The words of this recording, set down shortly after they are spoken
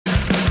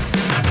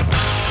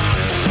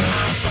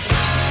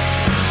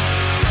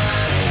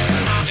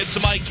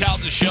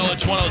show.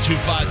 It's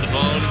 102.5 The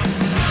Bone.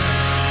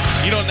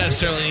 You don't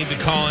necessarily need to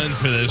call in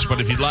for this, but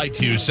if you'd like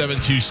to,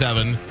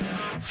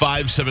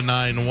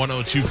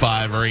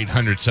 727-579-1025 or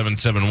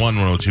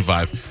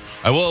 800-771-1025.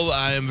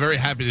 I am very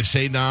happy to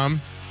say,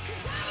 Dom,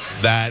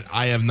 that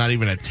I have not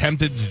even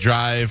attempted to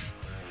drive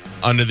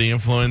under the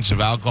influence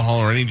of alcohol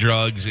or any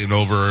drugs in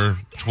over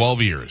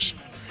 12 years.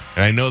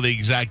 And I know the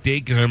exact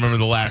date because I remember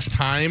the last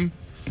time.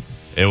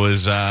 It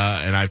was,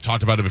 and I've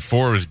talked about it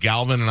before, it was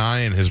Galvin and I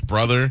and his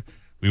brother.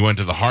 We went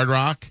to the Hard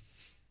Rock,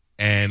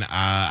 and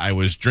I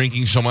was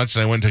drinking so much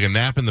that I went and took a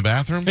nap in the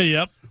bathroom.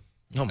 Yep.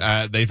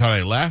 They thought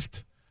I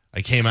left.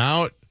 I came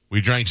out.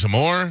 We drank some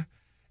more.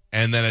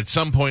 And then at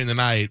some point in the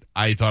night,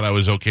 I thought I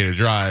was okay to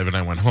drive, and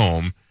I went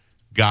home,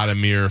 got a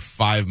mere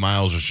 5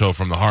 miles or so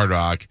from the Hard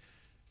Rock,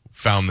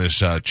 found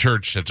this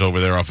church that's over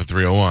there off of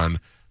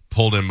 301,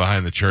 pulled in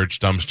behind the church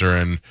dumpster,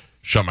 and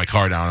shut my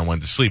car down and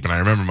went to sleep. And I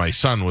remember my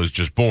son was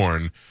just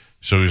born,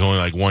 so he's only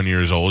like 1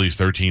 year old. He's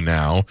 13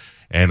 now.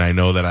 And I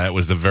know that it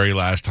was the very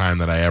last time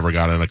that I ever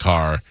got in a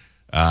car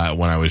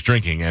when I was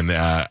drinking. And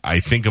I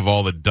think of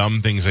all the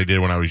dumb things I did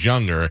when I was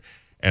younger,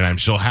 and I'm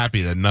so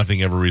happy that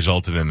nothing ever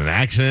resulted in an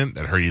accident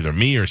that hurt either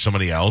me or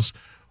somebody else,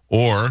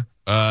 or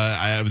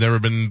I have never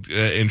been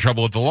in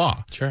trouble with the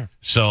law. Sure.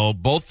 So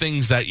both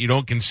things that you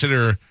don't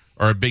consider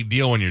are a big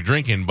deal when you're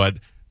drinking, but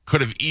could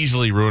have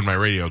easily ruined my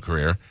radio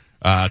career.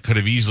 Could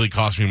have easily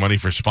cost me money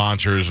for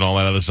sponsors and all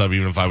that other stuff,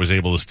 even if I was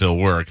able to still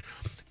work.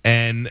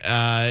 And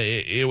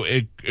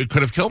it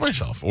could have killed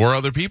myself or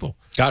other people.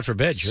 God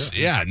forbid, sure.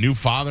 Yeah, new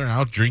father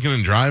out drinking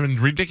and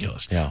driving,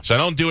 ridiculous. Yeah. So I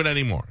don't do it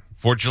anymore.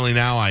 Fortunately,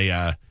 now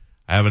I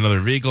have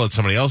another vehicle that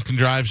somebody else can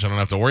drive, so I don't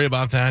have to worry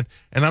about that.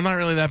 And I'm not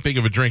really that big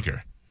of a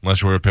drinker,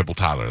 unless we're a pitbull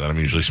toddler that I'm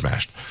usually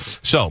smashed.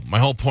 So my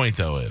whole point,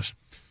 though, is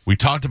we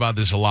talked about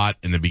this a lot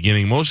in the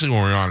beginning, mostly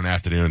when we were on in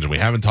afternoons, and we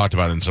haven't talked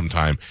about it in some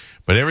time.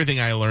 But everything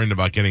I learned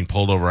about getting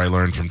pulled over, I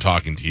learned from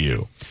talking to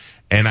you.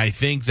 And I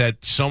think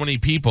that so many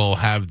people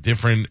have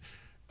different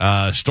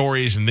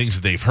stories and things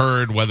that they've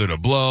heard, whether to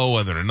blow,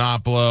 whether to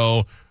not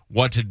blow,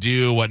 what to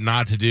do, what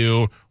not to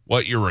do,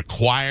 what you're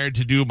required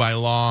to do by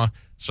law.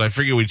 So I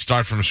figured we'd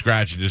start from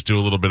scratch and just do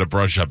a little bit of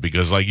brush up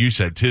because, like you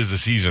said, 'tis the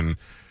season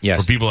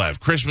for people to have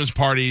Christmas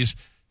parties.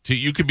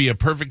 You could be a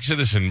perfect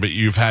citizen, but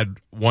you've had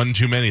one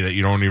too many that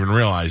you don't even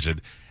realize it.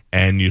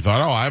 And you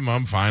thought,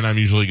 I'm fine. I'm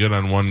usually good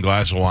on one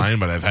glass of wine,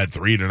 but I've had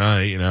 3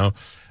 tonight, you know.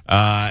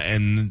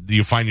 And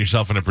you find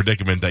yourself in a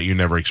predicament that you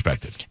never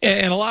expected.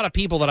 And a lot of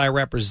people that I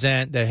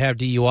represent that have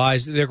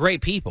DUIs, they're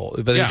great people,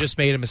 but they just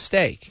made a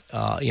mistake.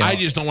 I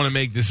just don't want to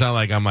make this sound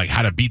like I'm like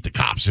how to beat the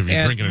cops if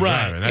you're drinking and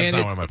driving. That's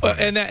not what my point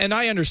is. And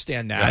I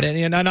understand that. Yeah.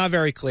 And I'm not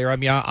very clear. I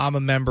mean, I'm a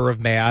member of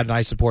MAD, and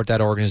I support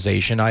that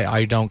organization.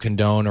 I don't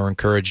condone or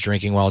encourage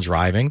drinking while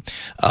driving.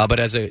 But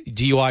as a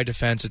DUI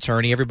defense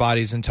attorney,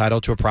 everybody's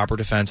entitled to a proper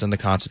defense in the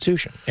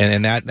Constitution.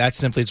 And that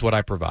simply is what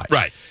I provide.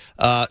 Right.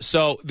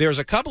 So there's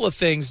a couple of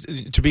things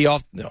to be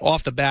off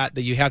the bat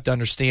that you have to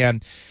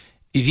understand.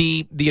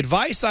 The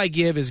advice I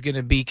give is going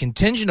to be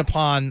contingent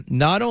upon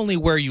not only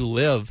where you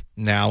live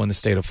now in the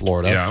state of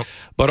Florida,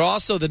 but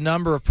also the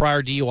number of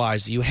prior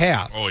DUIs that you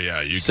have. Oh,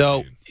 yeah.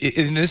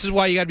 And this is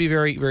why you got to be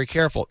very, very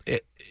careful.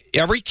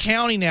 Every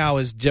county now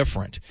is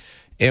different.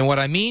 And what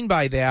I mean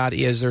by that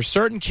is there's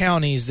certain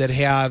counties that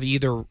have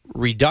either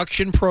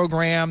reduction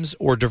programs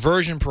or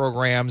diversion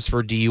programs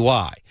for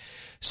DUI.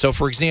 So,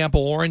 for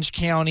example, Orange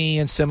County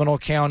and Seminole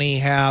County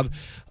have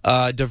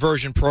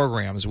diversion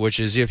programs, which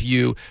is if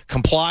you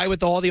comply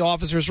with all the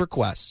officer's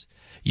requests,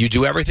 you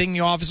do everything the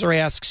officer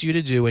asks you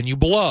to do, and you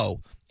blow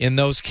in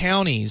those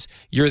counties,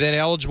 you're then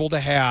eligible to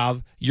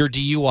have your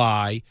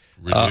DUI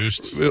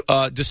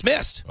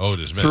dismissed. Oh,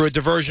 dismissed. Through a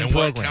diversion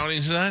program. What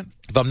counties is that?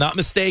 If I'm not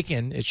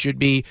mistaken, it should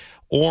be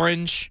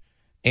Orange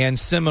and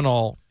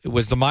Seminole. It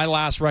was my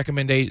last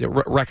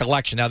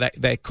recollection. Now,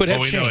 that could have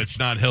changed. Know it's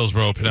not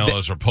Hillsborough,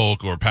 Pinellas, or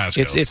Polk, or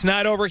Pasco. It's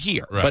not over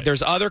here. Right. But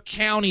there's other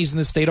counties in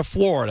the state of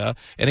Florida.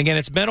 And, again,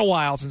 it's been a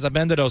while since I've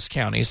been to those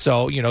counties.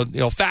 So,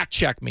 fact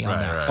check me on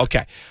that. Right.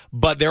 Okay.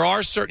 But there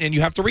are certain, and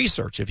you have to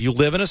research. If you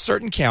live in a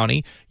certain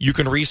county, you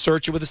can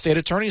research it with the state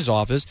attorney's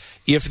office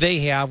if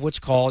they have what's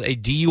called a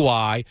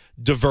DUI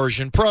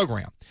diversion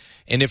program.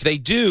 And if they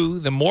do,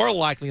 then more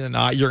likely than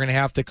not, you're going to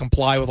have to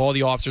comply with all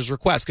the officer's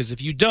requests. Because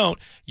if you don't,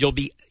 you'll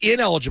be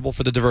ineligible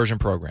for the diversion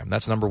program.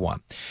 That's number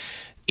one.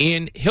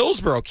 In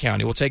Hillsborough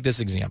County, we'll take this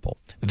example.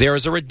 There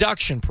is a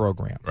reduction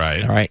program.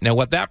 Right. All right. Now,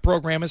 what that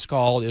program is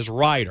called is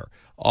RIDR,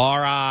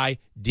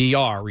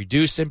 R-I-D-R,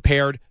 Reduced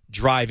Impaired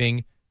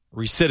Driving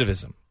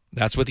Recidivism.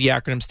 That's what the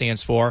acronym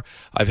stands for.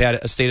 I've had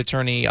a state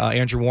attorney,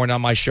 Andrew Warren,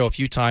 on my show a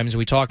few times, and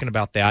we're talking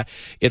about that.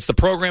 The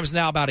program's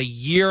now about 1.5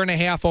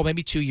 years old,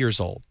 maybe 2 years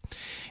old.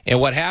 And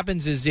what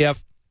happens is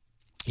if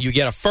you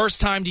get a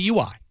first-time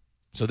DUI,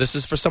 so this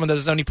is for someone that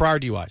doesn't have any prior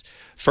DUIs,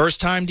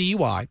 first-time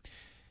DUI,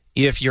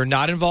 if you're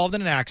not involved in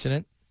an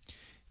accident,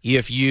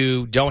 if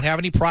you don't have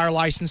any prior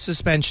license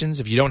suspensions,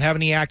 if you don't have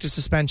any active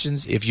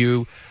suspensions, if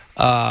you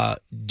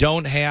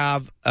don't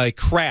have a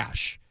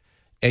crash,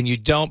 and you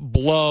don't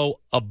blow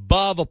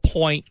above a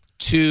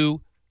 .20.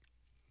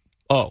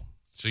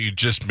 So you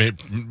just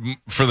made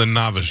for the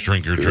novice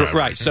drinker driver.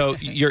 Right. So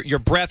your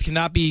breath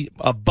cannot be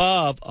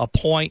above a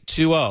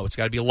 .20. It's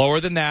got to be lower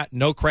than that.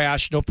 No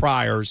crash, no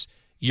priors.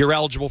 You're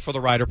eligible for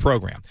the rider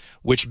program,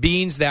 which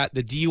means that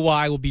the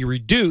DUI will be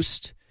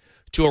reduced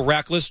to a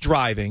reckless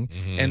driving,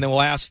 and then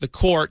we'll ask the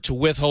court to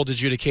withhold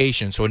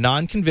adjudication. So a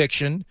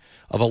non-conviction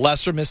of a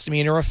lesser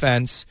misdemeanor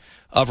offense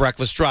of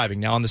reckless driving.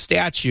 Now, on the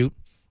statute,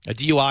 a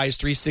DUI is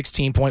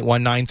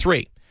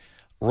 316.193.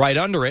 Right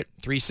under it,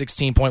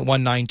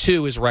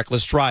 316.192 is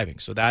reckless driving.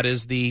 So that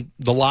is the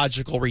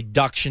logical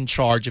reduction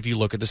charge if you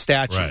look at the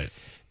statute. Right.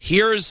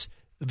 Here's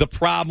the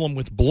problem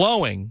with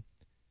blowing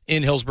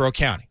in Hillsborough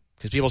County.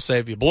 Because people say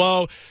if you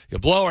blow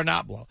or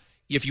not blow.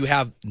 If you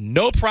have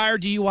no prior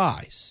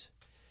DUIs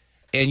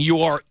and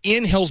you are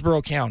in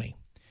Hillsborough County,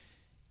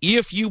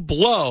 if you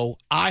blow,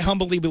 I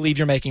humbly believe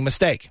you're making a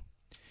mistake.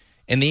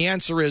 And the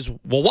answer is,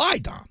 well, why,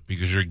 Dom?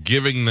 Because you're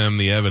giving them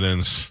the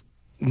evidence.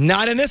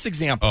 Not in this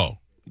example. Oh.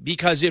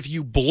 Because if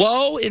you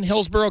blow in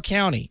Hillsborough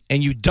County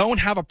and you don't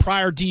have a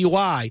prior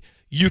DUI,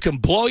 you can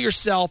blow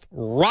yourself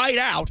right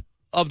out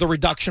of the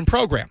reduction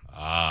program.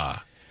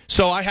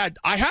 So I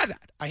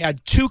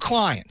had two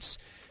clients,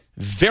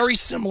 very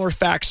similar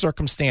fact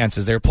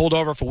circumstances. They were pulled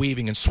over for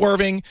weaving and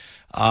swerving.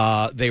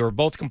 They were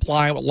both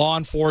compliant with law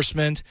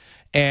enforcement,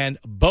 and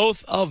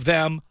both of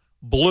them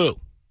blew.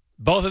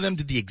 Both of them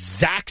did the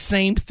exact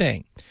same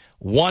thing.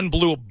 One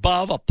blew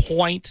above a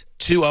 .20,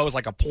 it was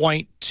like a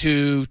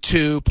 .22,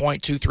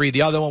 .23.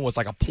 The other one was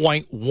like a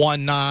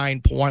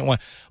 .19, .1.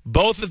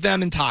 Both of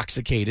them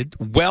intoxicated,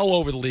 well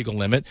over the legal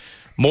limit,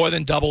 more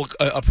than double,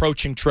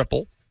 approaching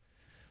triple.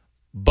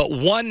 But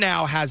one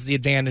now has the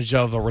advantage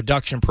of a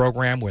reduction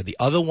program where the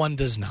other one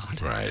does not.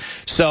 Right.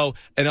 So,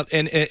 and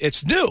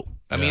it's new.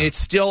 I mean, it's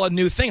still a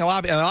new thing. A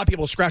lot of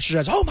people scratch their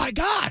heads. Oh my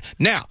God!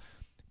 Now,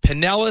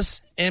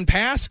 Pinellas and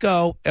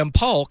Pasco and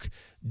Polk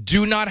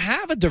do not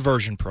have a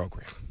diversion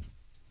program.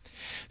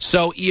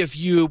 So if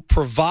you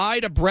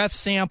provide a breath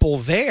sample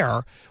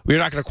there, you're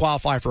not going to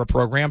qualify for a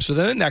program. So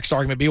then the next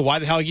argument would be, why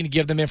the hell are you going to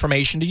give them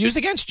information to use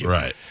against you?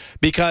 Right.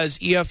 Because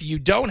if you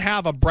don't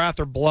have a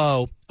breath or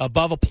blow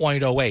above a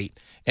 .08,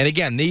 and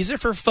again, these are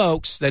for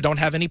folks that don't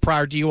have any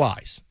prior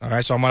DUIs. All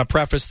right, so I'm going to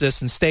preface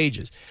this in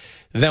stages.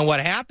 Then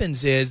what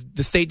happens is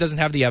the state doesn't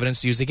have the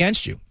evidence to use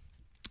against you.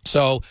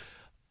 So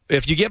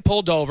if you get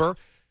pulled over,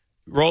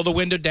 roll the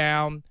window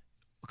down,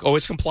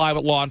 always comply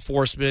with law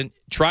enforcement.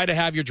 Try to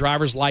have your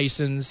driver's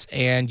license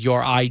and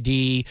your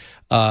ID,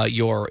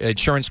 your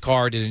insurance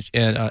card,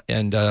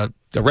 and the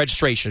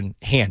registration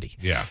handy.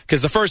 Yeah.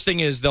 Because the first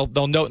thing is they'll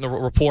note in the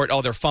report,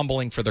 they're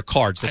fumbling for their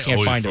cards. They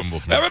can't find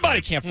it.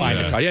 Everybody can't find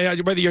a card. Yeah,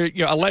 whether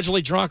you're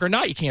allegedly drunk or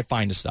not, you can't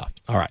find the stuff.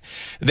 All right.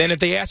 Then if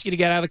they ask you to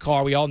get out of the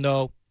car, we all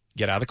know,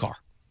 get out of the car.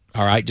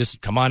 All right.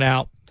 Just come on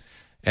out.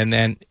 And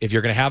then if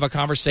you're going to have a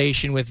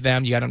conversation with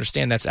them, you got to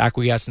understand that's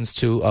acquiescence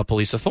to a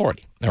police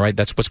authority. All right,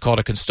 that's what's called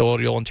a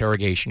custodial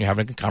interrogation. You're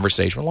having a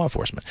conversation with law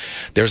enforcement.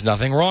 There's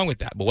nothing wrong with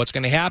that. But what's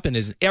going to happen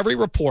is in every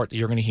report that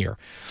you're going to hear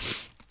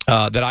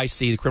that I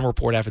see, the criminal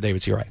report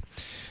affidavits, you're right.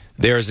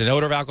 There's an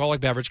odor of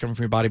alcoholic beverage coming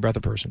from your body, breath,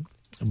 or person,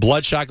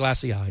 bloodshot,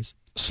 glassy eyes,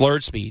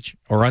 slurred speech,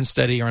 or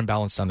unsteady or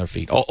unbalanced on their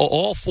feet.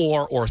 All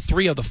four or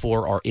three of the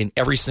four are in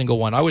every single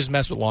one. I always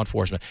mess with law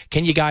enforcement.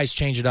 Can you guys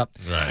change it up?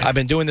 Right. I've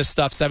been doing this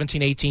stuff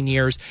 17, 18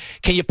 years.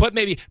 Can you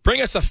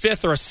bring us a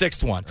fifth or a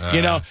sixth one?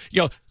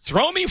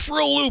 Throw me for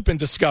a loop in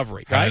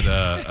discovery, right?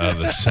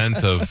 The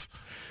scent of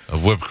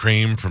whipped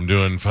cream from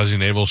doing fuzzy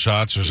navel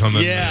shots or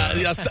something. Yeah,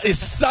 it's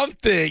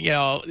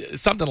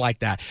something like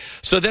that.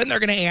 So then they're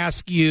going to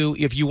ask you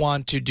if you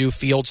want to do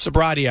field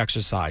sobriety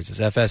exercises,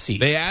 FSE.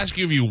 They ask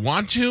you if you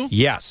want to?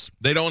 Yes.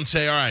 They don't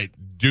say, all right,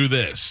 do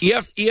this.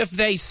 If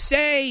they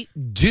say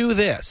do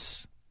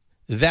this,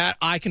 that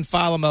I can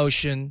file a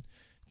motion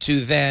to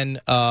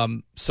then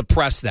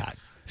suppress that.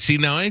 See,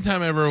 now,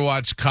 anytime I ever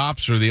watch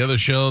Cops or the other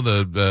show,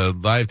 the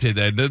live tape,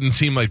 that doesn't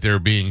seem like they're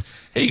being,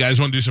 hey, you guys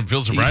want to do some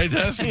field sobriety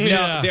tests?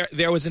 No,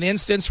 there was an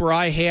instance where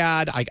I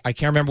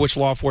can't remember which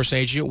law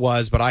enforcement agency it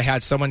was, but I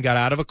had someone got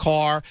out of a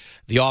car,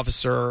 the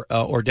officer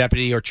or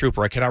deputy or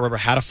trooper, I cannot remember,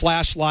 had a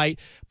flashlight,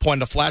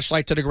 pointed a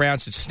flashlight to the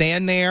ground, said,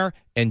 stand there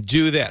and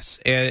do this.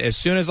 And as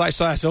soon as I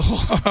saw it, I said,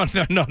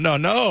 oh,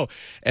 no.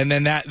 And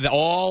then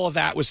all of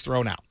that was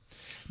thrown out.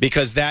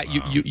 Because that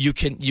you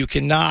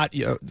cannot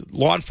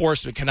law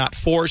enforcement cannot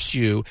force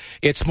you.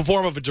 It's a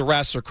form of a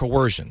duress or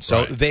coercion. So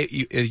right.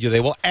 they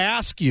will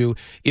ask you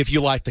if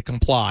you like to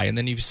comply, and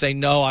then if you say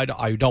no, I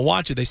don't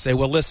want to. They say,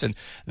 well, listen,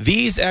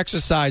 these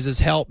exercises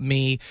help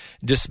me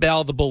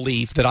dispel the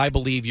belief that I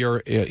believe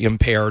you're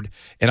impaired,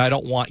 and I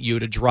don't want you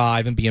to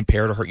drive and be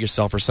impaired or hurt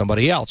yourself or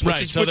somebody else.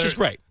 Which is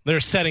great. They're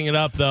setting it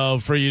up, though,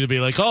 for you to be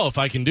like, oh, if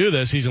I can do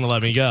this, he's going to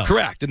let me go.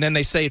 Correct. And then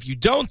they say if you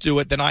don't do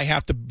it, then I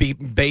have to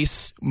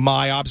base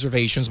my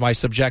observations, my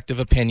subjective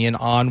opinion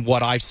on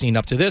what I've seen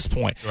up to this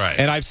point. Right.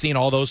 And I've seen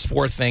all those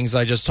four things that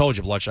I just told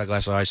you, bloodshot,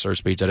 glass eye, slurred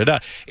speech, da-da-da.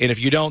 And if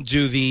you don't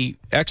do the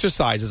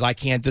exercises, I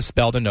can't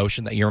dispel the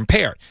notion that you're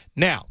impaired.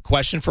 Now,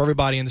 question for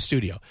everybody in the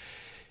studio.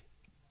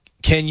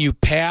 Can you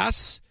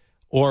pass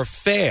or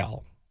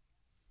fail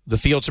the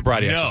field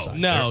sobriety exercise.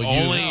 No, They're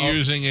only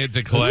using it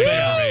to collect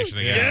information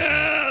again.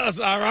 Yes,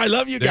 all right, I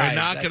love you They're guys.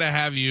 not going to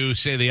have you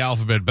say the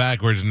alphabet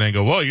backwards and then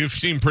go, well, you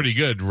seem pretty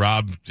good,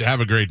 Rob. Have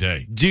a great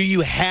day. Do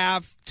you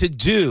have to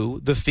do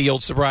the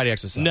field sobriety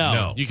exercise?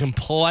 No, you can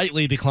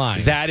politely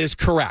decline. That is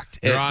correct.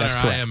 Your Honor, That's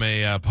correct. I am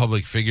a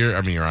public figure.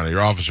 I mean, Your Honor,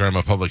 your officer, I'm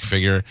a public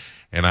figure,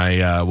 and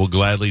I will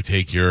gladly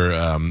take your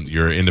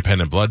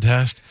independent blood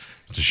test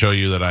to show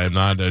you that I am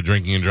not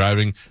drinking and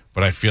driving,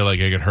 but I feel like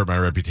I could hurt my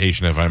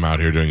reputation if I'm out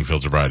here doing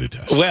field sobriety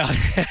tests.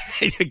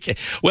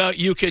 Well,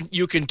 you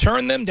can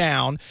turn them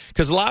down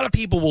because a lot of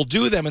people will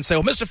do them and say,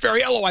 "Well, Mr.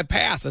 Ferriello, I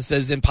passed." It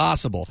says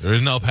impossible. There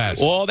is no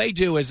pass. All they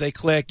do is they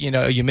click.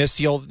 You missed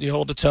you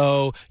hold the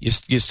toe.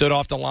 You stood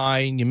off the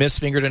line. You missed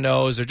finger to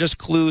nose. They're just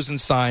clues and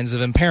signs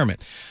of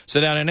impairment.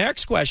 So now the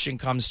next question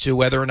comes to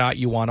whether or not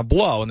you want to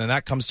blow, and then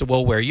that comes to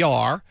where you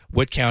are,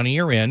 what county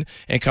you're in,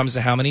 and it comes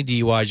to how many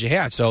DUIs you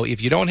had. So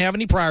if you don't have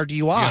any prior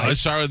DUIs, Yeah,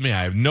 let's start with me.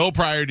 I have no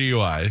prior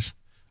DUIs.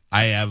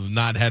 I have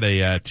not had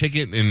a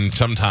ticket in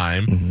some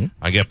time. Mm-hmm.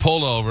 I get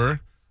pulled over.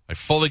 I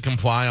fully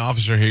comply.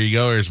 Officer, here you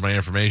go. Here's my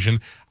information.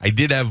 I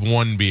did have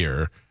one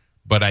beer,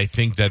 but I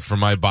think that for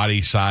my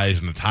body size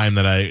and the time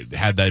that I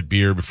had that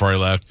beer before I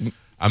left,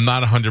 I'm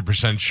not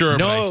 100% sure,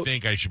 but I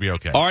think I should be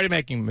okay. Already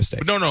making a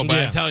mistake. But no, but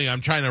I'm telling you,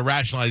 I'm trying to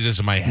rationalize this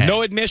in my head.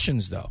 No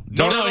admissions, though.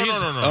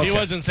 No. He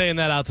wasn't saying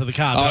that out to the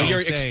cop. Oh, He you're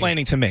was saying-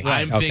 explaining to me.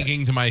 I'm Okay.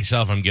 thinking to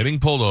myself, I'm getting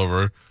pulled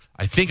over.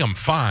 I think I'm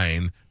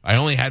fine. I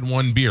only had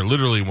one beer,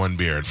 literally one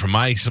beer. And for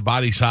my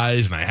body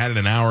size, and I had it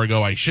an hour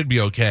ago, I should be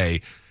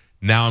okay.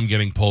 Now I'm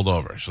getting pulled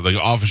over. So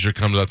the officer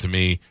comes up to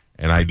me,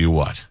 and I do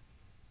what?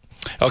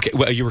 Okay,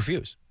 well, you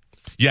refuse.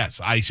 Yes,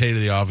 I say to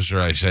the officer,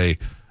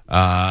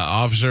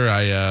 officer,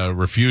 I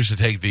refuse to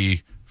take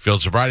the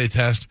field sobriety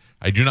test.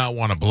 I do not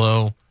want to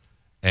blow.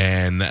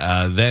 And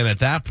then at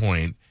that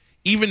point,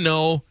 even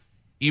though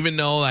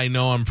I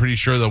know I'm pretty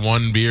sure the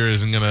one beer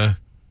isn't gonna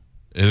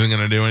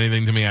do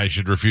anything to me, I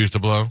should refuse to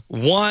blow.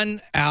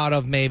 1 out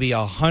of maybe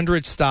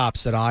 100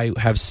 stops that I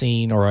have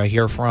seen or I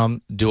hear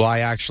from, do I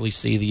actually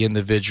see the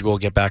individual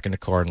get back in the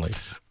car and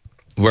leave?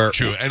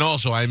 True, and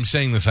also I'm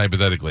saying this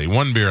hypothetically.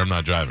 One beer, I'm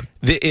not driving.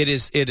 It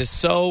is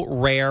so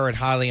rare and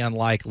highly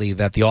unlikely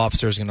that the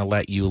officer is going to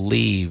let you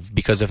leave,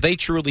 because if they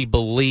truly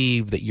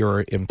believe that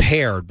you're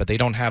impaired, but they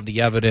don't have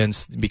the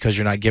evidence because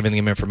you're not giving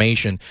them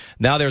information,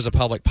 now there's a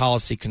public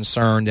policy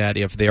concern that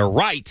if they're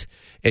right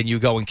and you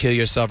go and kill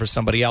yourself or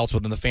somebody else, well,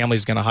 then the family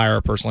is going to hire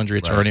a personal injury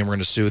attorney and we're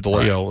going to sue the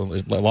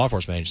law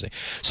enforcement agency.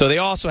 So they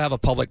also have a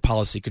public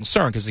policy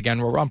concern because, again,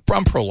 I'm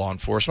pro law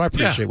enforcement. I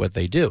appreciate what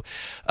they do.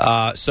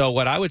 So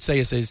what I would say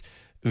is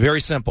very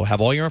simple.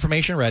 Have all your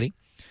information ready.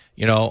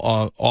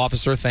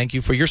 Officer, thank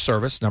you for your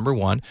service, number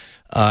one.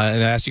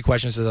 And I ask you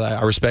questions that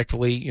I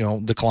respectfully,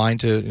 decline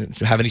to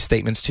have any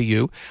statements to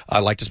you. I'd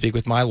like to speak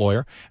with my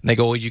lawyer. And they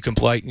go, would you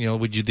comply,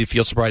 would you do the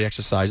field sobriety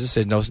exercises?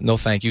 I said, no,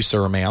 thank you,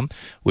 sir or ma'am.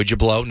 Would you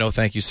blow? No,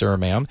 thank you, sir or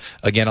ma'am.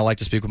 Again, I'd like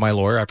to speak with my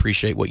lawyer. I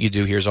appreciate what you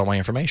do. Here's all my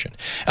information.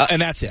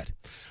 And that's it.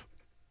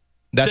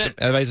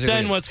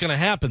 Then what's going to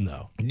happen,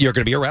 though? You're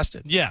going to be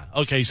arrested. Yeah.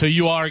 Okay, so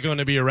you are going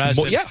to be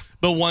arrested. Well, yeah.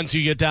 But once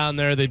you get down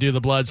there, they do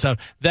the blood stuff.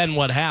 Then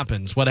what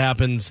happens? What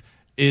happens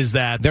is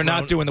that they're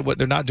not doing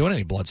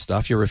any blood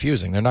stuff. You're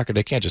refusing.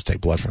 They can't just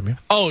take blood from you.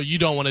 Oh, you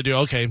don't want to do.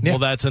 Okay, well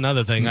that's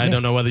another thing. I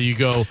don't know whether you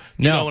go.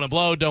 You don't want to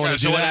blow. Don't want to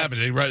do so what that. happens?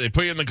 They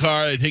put you in the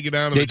car. They take you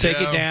down. They take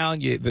it down.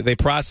 They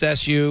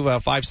process you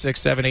 5, 6,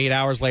 7, 8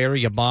 hours later.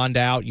 You bond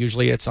out.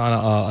 Usually it's on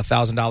a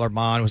 $1,000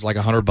 bond. It was like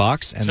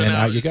 $100, and then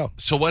out you go.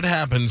 So what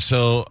happens?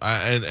 So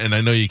and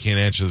I know you can't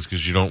answer this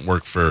because you don't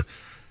work for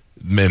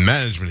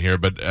management here,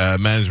 but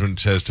management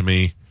says to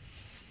me,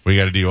 "We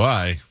got a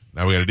DUI.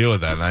 Now we got to deal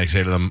with that." And I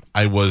say to them,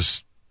 "I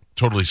was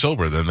totally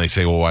sober." Then they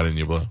say, "Well, why didn't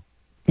you blow?"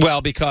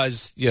 Well,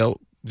 because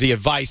the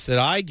advice that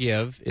I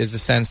give is the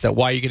sense that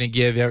why are you going to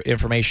give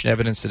information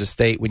evidence to the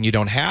state when you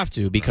don't have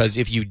to? Because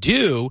if you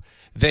do,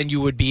 then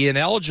you would be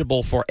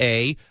ineligible for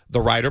A,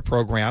 the rider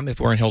program if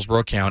we're in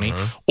Hillsborough County,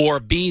 or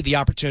B, the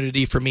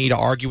opportunity for me to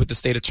argue with the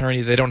state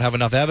attorney that they don't have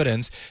enough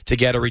evidence to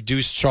get a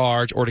reduced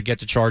charge or to get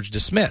the charge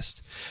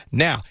dismissed.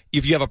 Now,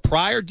 if you have a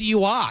prior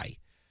DUI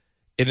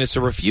and it's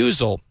a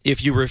refusal,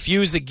 if you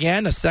refuse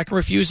again, a second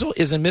refusal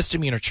is a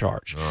misdemeanor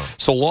charge.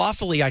 So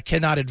lawfully, I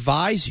cannot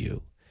advise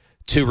you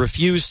to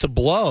refuse to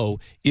blow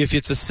if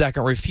it's a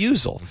second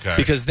refusal,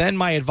 because then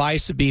my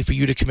advice would be for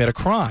you to commit a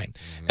crime,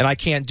 and I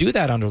can't do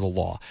that under the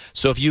law.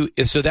 So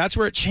so that's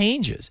where it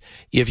changes.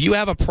 If you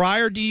have a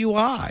prior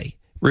DUI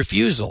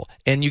refusal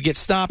and you get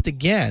stopped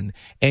again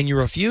and you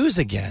refuse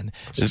again,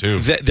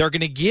 they're going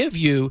to give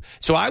you.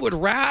 So I would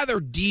rather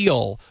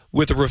deal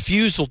with a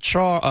refusal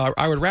charge.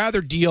 I would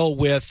rather deal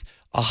with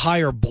a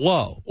higher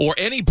blow or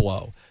any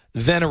blow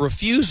than a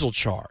refusal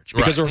charge,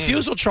 because the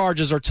refusal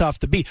charges are tough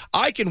to beat.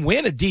 I can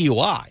win a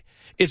DUI.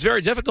 It's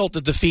very difficult to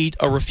defeat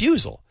a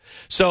refusal.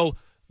 So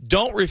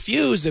don't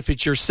refuse if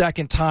it's your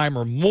second time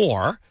or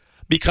more,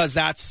 because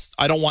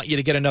I don't want you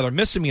to get another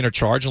misdemeanor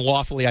charge, and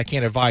lawfully I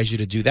can't advise you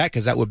to do that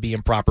because that would be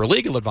improper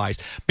legal advice,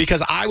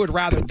 because I would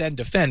rather then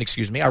defend,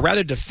 I'd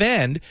rather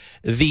defend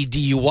the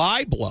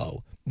DUI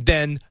blow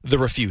than the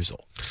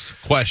refusal.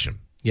 Question.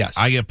 Yes.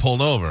 I get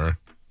pulled over,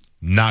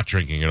 not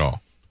drinking at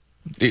all.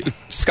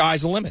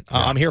 Sky's the limit.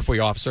 I'm here for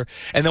you, officer.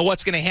 And then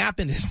what's going to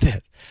happen is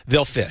that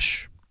they'll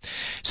fish.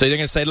 So they're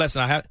going to say,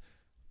 listen,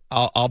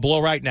 I'll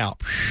blow right now.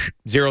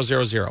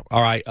 000.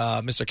 All right,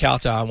 Mr.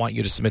 Calta, I want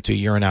you to submit to a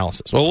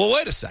urinalysis. Well,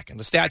 wait a second.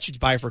 The statute's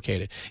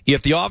bifurcated.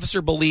 If the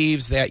officer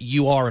believes that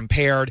you are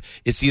impaired,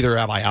 it's either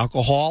by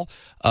alcohol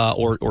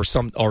or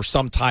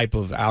some type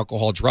of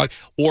alcohol drug,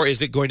 or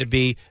is it going to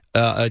be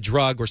a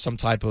drug or some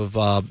type of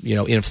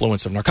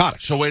influence of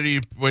narcotics? So where do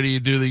you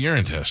do the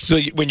urine test? So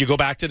when you go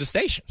back to the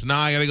station. So now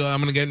I got to go.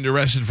 I'm going to get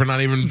arrested for not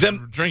even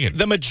drinking.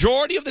 The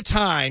majority of the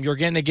time, you're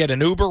going to get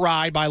an Uber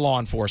ride by law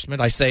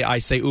enforcement. I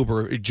say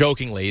Uber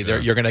jokingly. Yeah.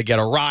 You're going to get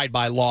a ride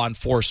by law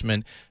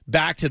enforcement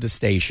back to the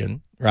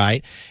station,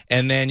 right?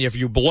 And then if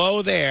you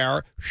blow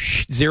there,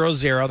 0,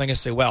 they're going to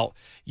say, well,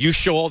 you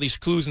show all these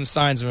clues and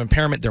signs of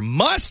impairment. There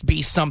must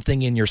be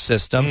something in your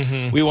system.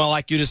 Mm-hmm. We would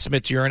like you to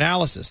submit to your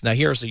analysis. Now,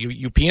 so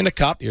you pee in a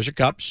cup. Here's your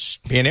cup.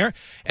 Pee in there.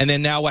 And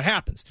then now what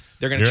happens?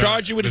 They're going to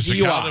charge you with a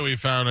DUI. Calta, we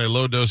found a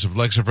low dose of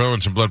Lexapro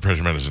and some blood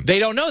pressure medicine. They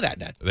don't know that,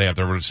 Ned. They have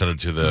to send it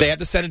to They have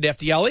to send it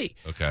to FDLE.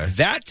 Okay.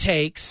 That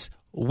takes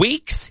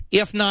weeks,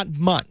 if not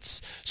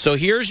months. So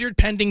here's your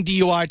pending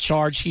DUI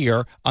charge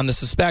here on the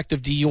suspect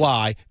of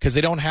DUI because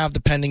they don't have the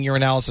pending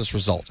urinalysis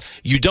results.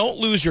 You don't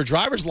lose your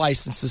driver's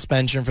license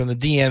suspension from the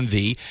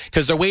DMV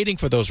because they're waiting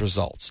for those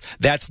results.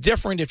 That's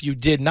different if you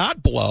did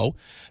not blow.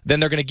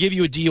 Then they're going to give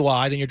you a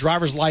DUI. Then your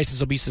driver's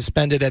license will be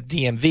suspended at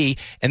DMV.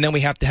 And then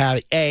we have to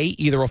have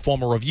either a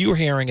formal review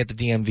hearing at the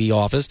DMV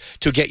office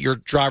to get your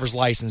driver's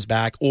license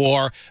back,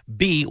 or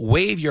B,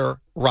 waive your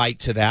right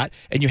to that,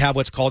 and you have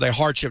what's called a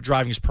hardship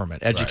driving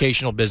permit,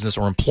 educational, business,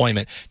 or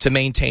employment to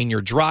maintain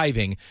your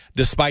driving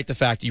despite the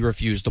fact that you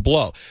refuse to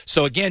blow.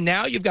 So again,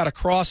 now you've got a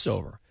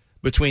crossover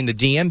between the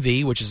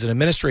DMV, which is an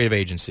administrative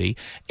agency,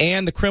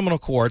 and the criminal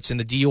courts in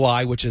the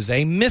DUI, which is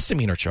a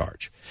misdemeanor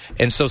charge.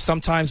 And so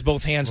sometimes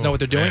both hands know what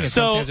they're doing, and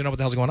sometimes they know what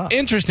the hell's going on.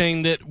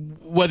 Interesting that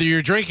whether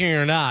you're drinking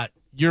or not,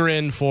 you're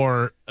in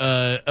for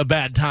a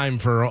bad time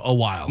for a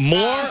while. More,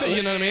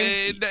 you know what I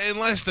mean?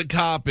 Unless the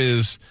cop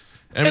is...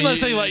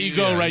 unless they let you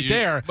go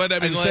there. But I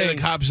mean, the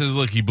cop says,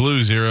 look, he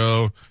blew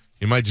 0.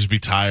 He might just be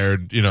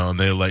tired, and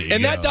they let you go.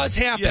 And that does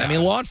happen. Yeah. I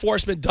mean, law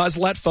enforcement does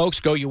let folks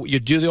go. You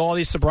do all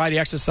these sobriety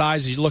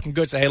exercises. You're looking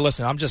good. Say, hey,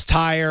 listen, I'm just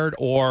tired.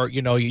 Or,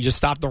 you just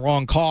stopped the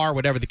wrong car,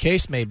 whatever the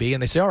case may be.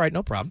 And they say, all right,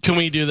 no problem. Can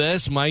we do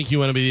this? Mike, you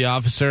want to be the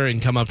officer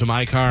and come up to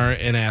my car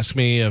and ask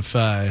me if...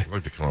 I'd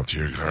like to come up to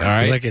your car. All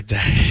right. Look at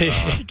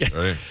that.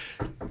 Ready?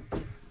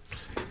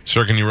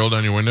 Sir, can you roll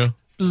down your window?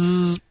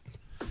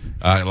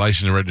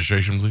 License and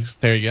registration, please.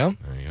 There you go.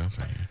 There you go.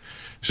 Thank you.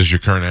 Is this your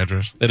current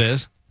address? It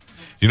is.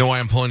 You know why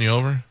I'm pulling you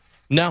over?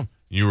 No.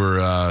 You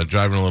were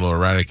driving a little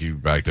erratic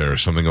back there.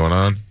 Is something going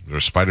on? Is there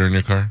a spider in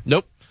your car?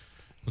 Nope.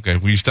 Okay.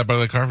 Will you step out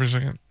of the car for a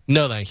second?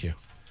 No, thank you.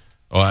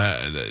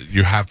 Oh,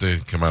 you have to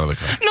come out of the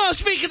car. No,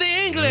 speak the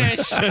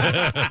English.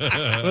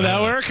 Will that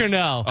work or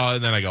no? Oh,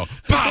 and then I go,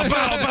 pow, pow,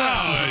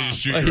 pow. I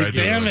just shoot you right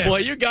Damn there. it.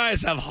 Well, you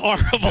guys have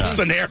horrible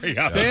scenarios.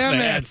 Damn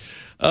man. it.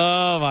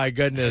 Oh, my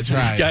goodness.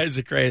 Right. You guys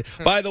are crazy.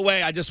 By the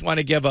way, I just want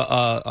to give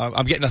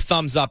I'm getting a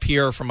thumbs up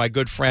here from my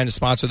good friend,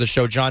 sponsor of the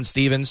show, John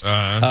Stevens.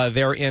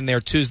 They're in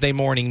their Tuesday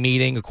morning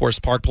meeting. Of course,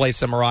 Park Place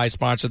MRI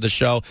sponsored the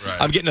show.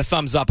 Right. I'm getting a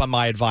thumbs up on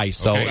my advice.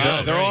 So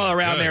they're all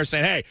around there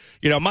saying,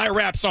 hey, my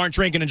reps aren't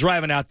drinking and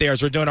driving out there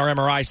as we're doing our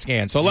MRI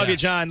scan. So love you,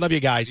 John. Love you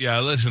guys.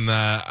 Yeah, listen,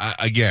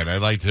 again,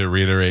 I'd like to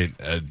reiterate,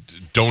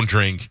 don't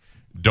drink,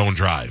 don't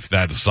drive.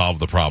 That'll solve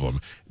the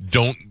problem.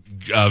 Don't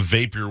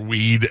vape your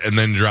weed and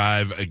then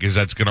drive, because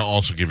that's going to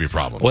also give you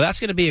problems. Well, that's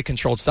going to be a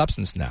controlled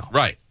substance now.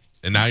 Right.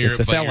 And now you're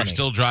felony.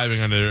 Still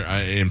driving under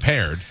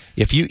impaired.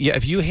 If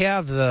you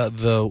have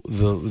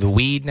the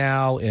weed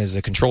now as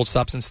a controlled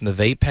substance in the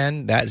vape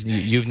pen,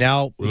 you've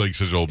now... We're like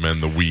such old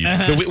men, the weed.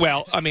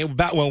 Well, I mean,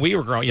 back when we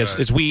were growing,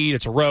 it's weed,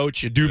 it's a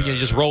roach, you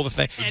just roll the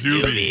thing.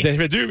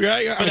 Doobie.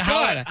 Right? But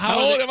how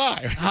old am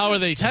I? How are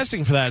they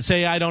testing for that?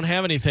 Say I don't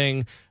have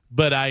anything,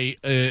 but I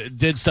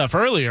did stuff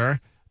earlier,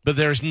 but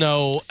there's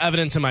no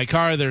evidence in my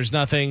car, there's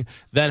nothing,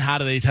 then how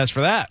do they test for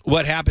that?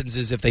 What happens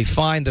is if they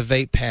find the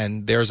vape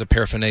pen, there's a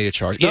paraphernalia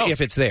charge, if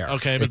it's there.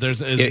 Okay, but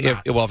there's if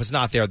it's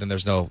not there, then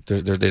there's no,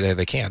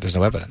 they can't, there's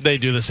no evidence. They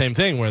do the same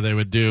thing where they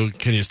would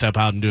can you step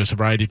out and do a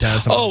sobriety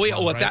test?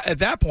 At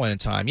that point in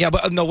time, yeah,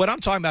 but no, what I'm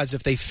talking about is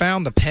if they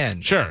found the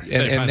pen, sure,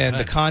 and then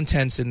the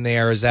contents in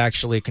there is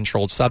actually a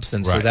controlled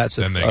substance, right. So that's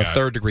a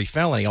third-degree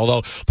felony,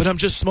 but I'm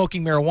just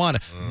smoking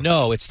marijuana.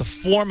 No, it's the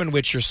form in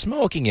which you're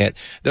smoking it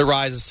that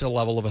rises to the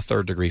level of a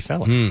third-degree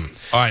felony.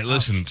 All right,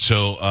 listen.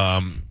 So,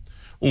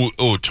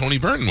 Tony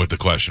Burton with the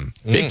question.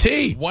 Big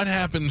T. What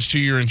happens to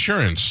your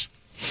insurance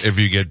if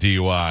you get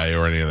DUI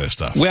or any of this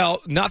stuff?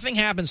 Well, nothing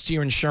happens to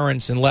your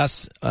insurance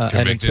unless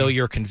and until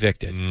you're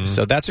convicted.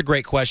 So that's a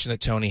great question that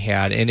Tony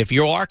had. And if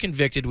you are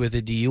convicted with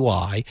a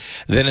DUI,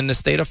 then in the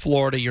state of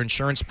Florida, your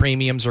insurance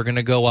premiums are going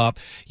to go up.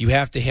 You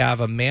have to have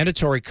a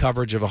mandatory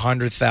coverage of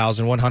 $100,000,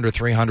 $100,000,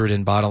 $300,000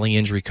 in bodily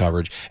injury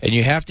coverage, and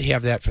you have to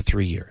have that for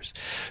 3 years.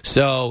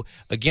 So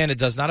again, it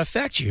does not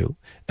affect you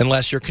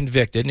unless you're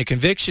convicted. And the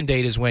conviction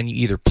date is when you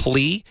either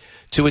plea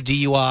to a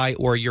DUI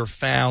or you're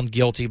found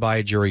guilty by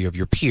a jury of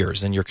your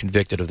peers and you're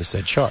convicted of the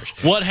said charge.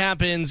 What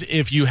happens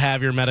if you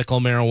have your medical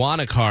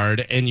marijuana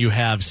card and you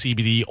have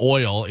CBD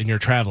oil and you're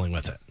traveling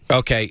with it?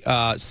 Okay,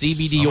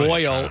 CBD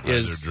oil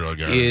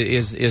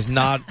is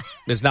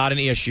not an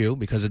issue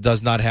because it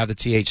does not have the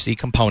THC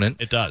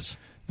component. It does.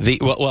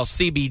 Well,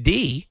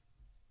 CBD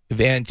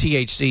and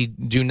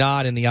THC do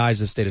not in the eyes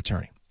of the state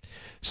attorney.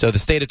 So the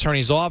state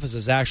attorney's office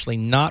is actually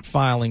not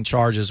filing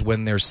charges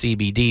when there's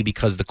CBD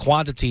because the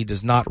quantity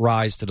does not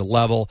rise to the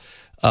level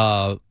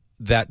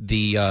that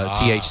the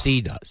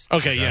THC does.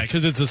 Okay, yeah,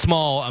 because it's a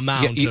small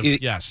amount.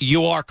 Yes.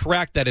 You are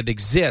correct that it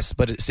exists,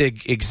 but it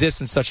exists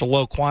in such a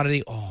low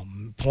quantity,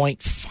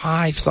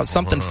 0.5,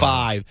 something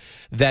 5,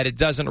 that it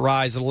doesn't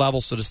rise to the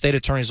level. So the state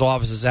attorney's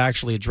office is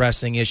actually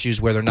addressing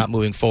issues where they're not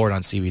moving forward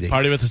on CBD.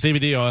 Party with the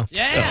CBD oil.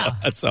 Yeah.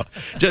 So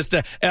just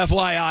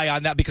FYI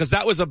on that, because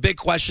that was a big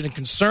question and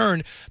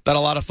concern that a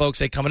lot of folks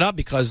had coming up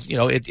because,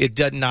 it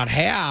did not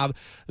have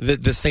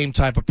the same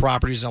type of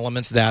properties and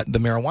elements that the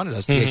marijuana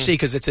does, THC,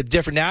 because it's a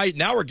different,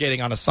 now we're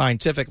getting on a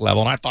scientific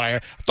level, and I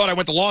thought I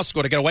went to law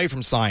school to get away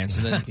from science,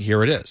 and then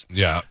here it is.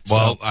 Yeah,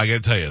 well, I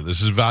got to tell you,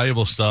 this is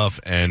valuable stuff,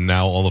 and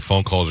now all the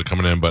phone calls are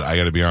coming in, but I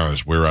got to be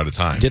honest, we're out of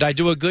time. Did I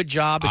do a good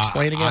job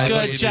explaining it?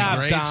 Good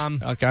job,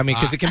 Dom. Okay, I mean,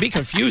 because it can be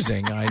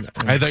confusing.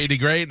 I thought you did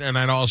great, and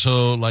I'd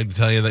also like to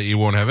tell you that you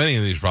won't have any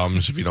of these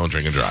problems if you don't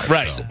drink and drive.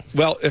 Right. So.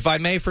 Well, if I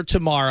may, for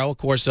tomorrow, of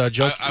course,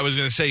 Joe. I was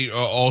going to say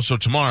also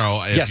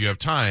tomorrow, if you have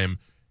time,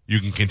 you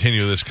can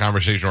continue this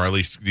conversation, or at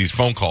least these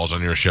phone calls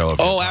on your show.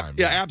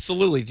 Yeah,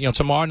 absolutely.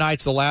 Tomorrow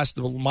night's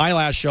my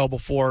last show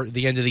before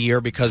the end of the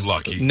year because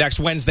next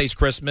Wednesday's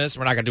Christmas.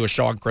 We're not going to do a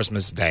show on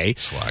Christmas Day,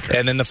 Slacker.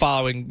 And then the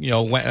following,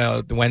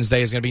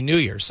 Wednesday is going to be New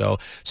Year. So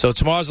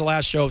tomorrow's the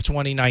last show of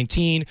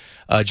 2019.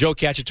 Joe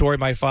Cacciatore,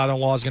 my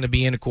father-in-law, is going to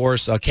be in, of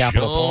course,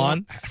 Capital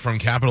Pawn from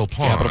Capital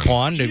Pawn. Capital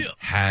Pawn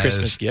has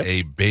Christmas gift.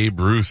 A Babe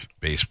Ruth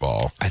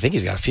baseball. I think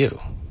he's got a few.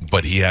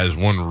 But he has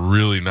one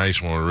really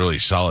nice one, a really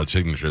solid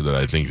signature that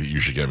I think that you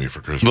should get me for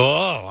Christmas. Oh,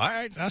 all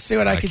right. I'll see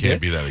what I can do. It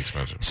can't be that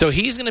expensive. So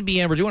he's going to be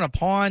in. We're doing a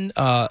pawn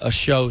a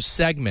show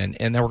segment,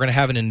 and then we're going to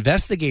have an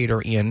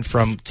investigator in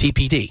from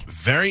TPD.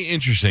 Very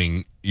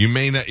interesting. You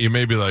may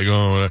be like,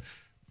 oh.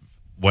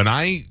 When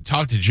I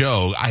talked to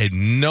Joe, I had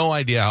no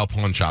idea how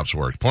pawn shops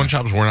worked. Pawn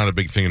shops were not a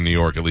big thing in New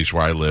York, at least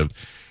where I lived.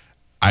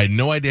 I had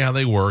no idea how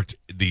they worked.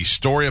 The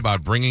story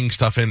about bringing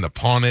stuff in to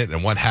pawn it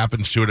and what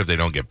happens to it if they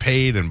don't get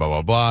paid and blah,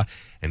 blah, blah.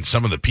 And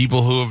some of the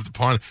people who have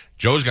pawned.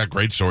 Joe's got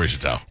great stories to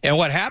tell. And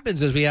what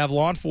happens is we have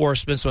law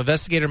enforcement. So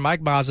investigator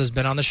Mike Mazza has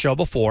been on the show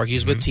before.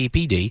 He's with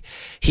TPD.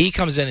 He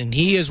comes in, and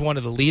he is one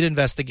of the lead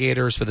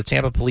investigators for the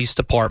Tampa Police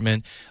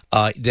Department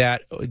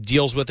that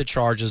deals with the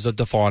charges of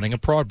defrauding a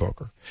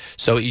pawnbroker.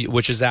 So,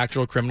 which is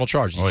actual criminal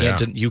charge.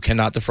 You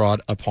cannot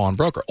defraud a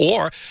pawnbroker.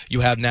 Or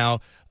you have now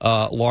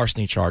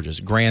larceny charges,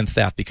 grand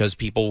theft, because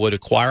people would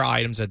acquire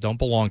items that don't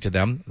belong to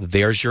them.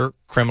 There's your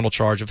criminal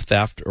charge of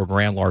theft or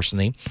grand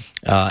larceny.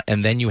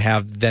 And then you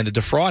have the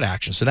defraud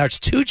action. So that's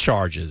 2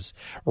 charges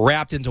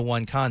wrapped into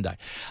one conduct.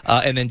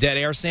 And then Dead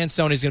Air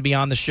Sansone is going to be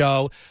on the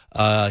show.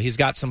 He's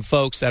got some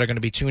folks that are going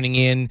to be tuning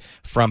in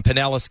from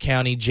Pinellas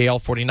County Jail,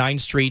 49th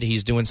Street.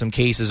 He's doing some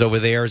cases over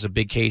there. It's a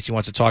big case. He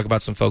wants to talk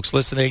about some folks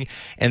listening.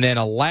 And then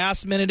a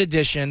last-minute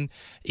addition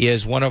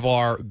is one of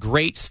our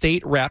great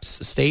state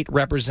reps, State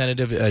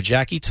Representative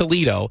Jackie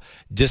Toledo,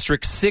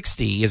 District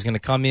 60, is going to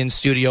come in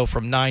studio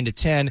from 9 to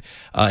 10,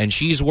 and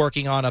she's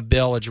working on a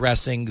bill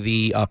addressing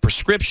the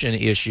prescription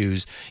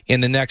issues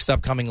in the next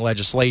upcoming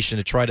legislation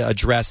to try to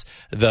address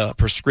the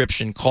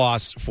prescription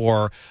costs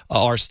for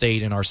our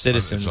state and our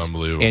citizens. It's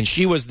unbelievable. And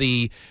she was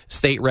the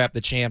state rep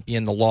that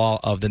championed the law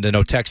of the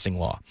no texting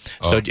law.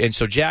 So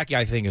Jackie,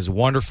 I think, is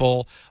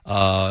wonderful.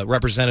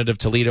 Representative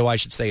Toledo, I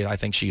should say, I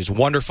think she is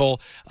wonderful.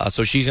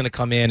 So she's going to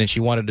come in, and she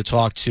wanted to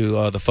talk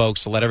to the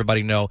folks to let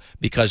everybody know,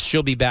 because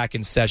she'll be back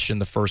in session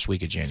the first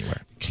week of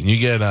January. Can you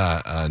get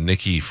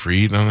Nikki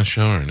Fried on the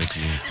show, or Nikki?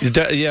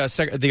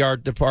 The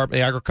Department,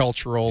 the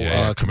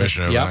Agricultural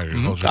Commissioner of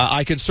Agriculture.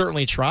 I can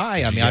certainly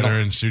try. Get her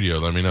in studio.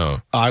 Let me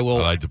know. I will.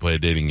 I like to play a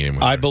dating game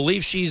with her. I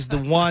believe she's the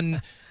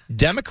one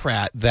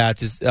Democrat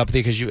that is up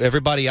there, because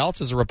everybody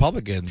else is a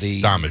Republican.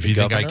 Dom, if you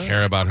think I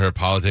care about her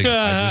politics,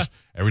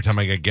 every time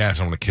I get gas,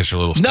 I'm going to kiss her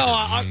little. No,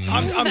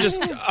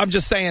 I'm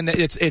just saying that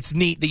it's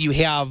neat that you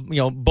have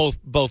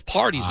both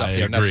parties up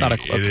there. And that's not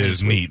it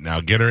is neat. Now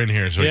get her in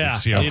here so you can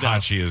see how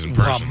hot she is in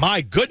person.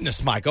 My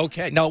goodness, Mike.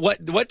 Okay. Now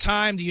what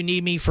time do you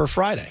need me for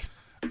Friday?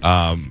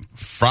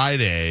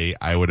 Friday,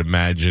 I would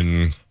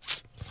imagine.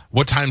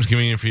 What time's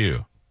convenient for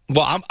you?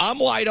 Well, I'm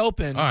wide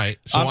open. All right,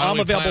 so I'm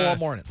available all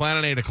morning. Plan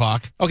on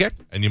 8:00. Okay,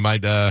 and you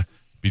might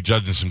be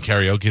judging some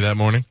karaoke that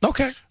morning.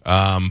 Okay.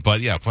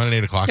 But yeah, plan at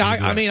 8 o'clock. Yeah,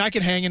 I mean, I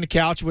can hang in the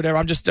couch, whatever.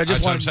 I just That's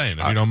what want I'm saying.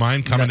 If you don't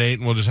mind, come at 8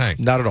 and we'll just hang.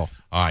 Not at all.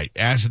 All right.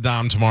 Ask the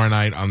Dom tomorrow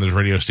night on the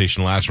radio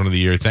station, last one of the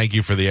year. Thank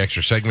you for the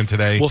extra segment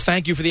today. Well,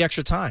 thank you for the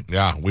extra time.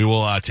 Yeah, we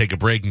will take a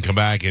break and come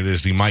back. It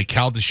is the Mike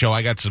Calta Show.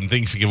 I got some things to give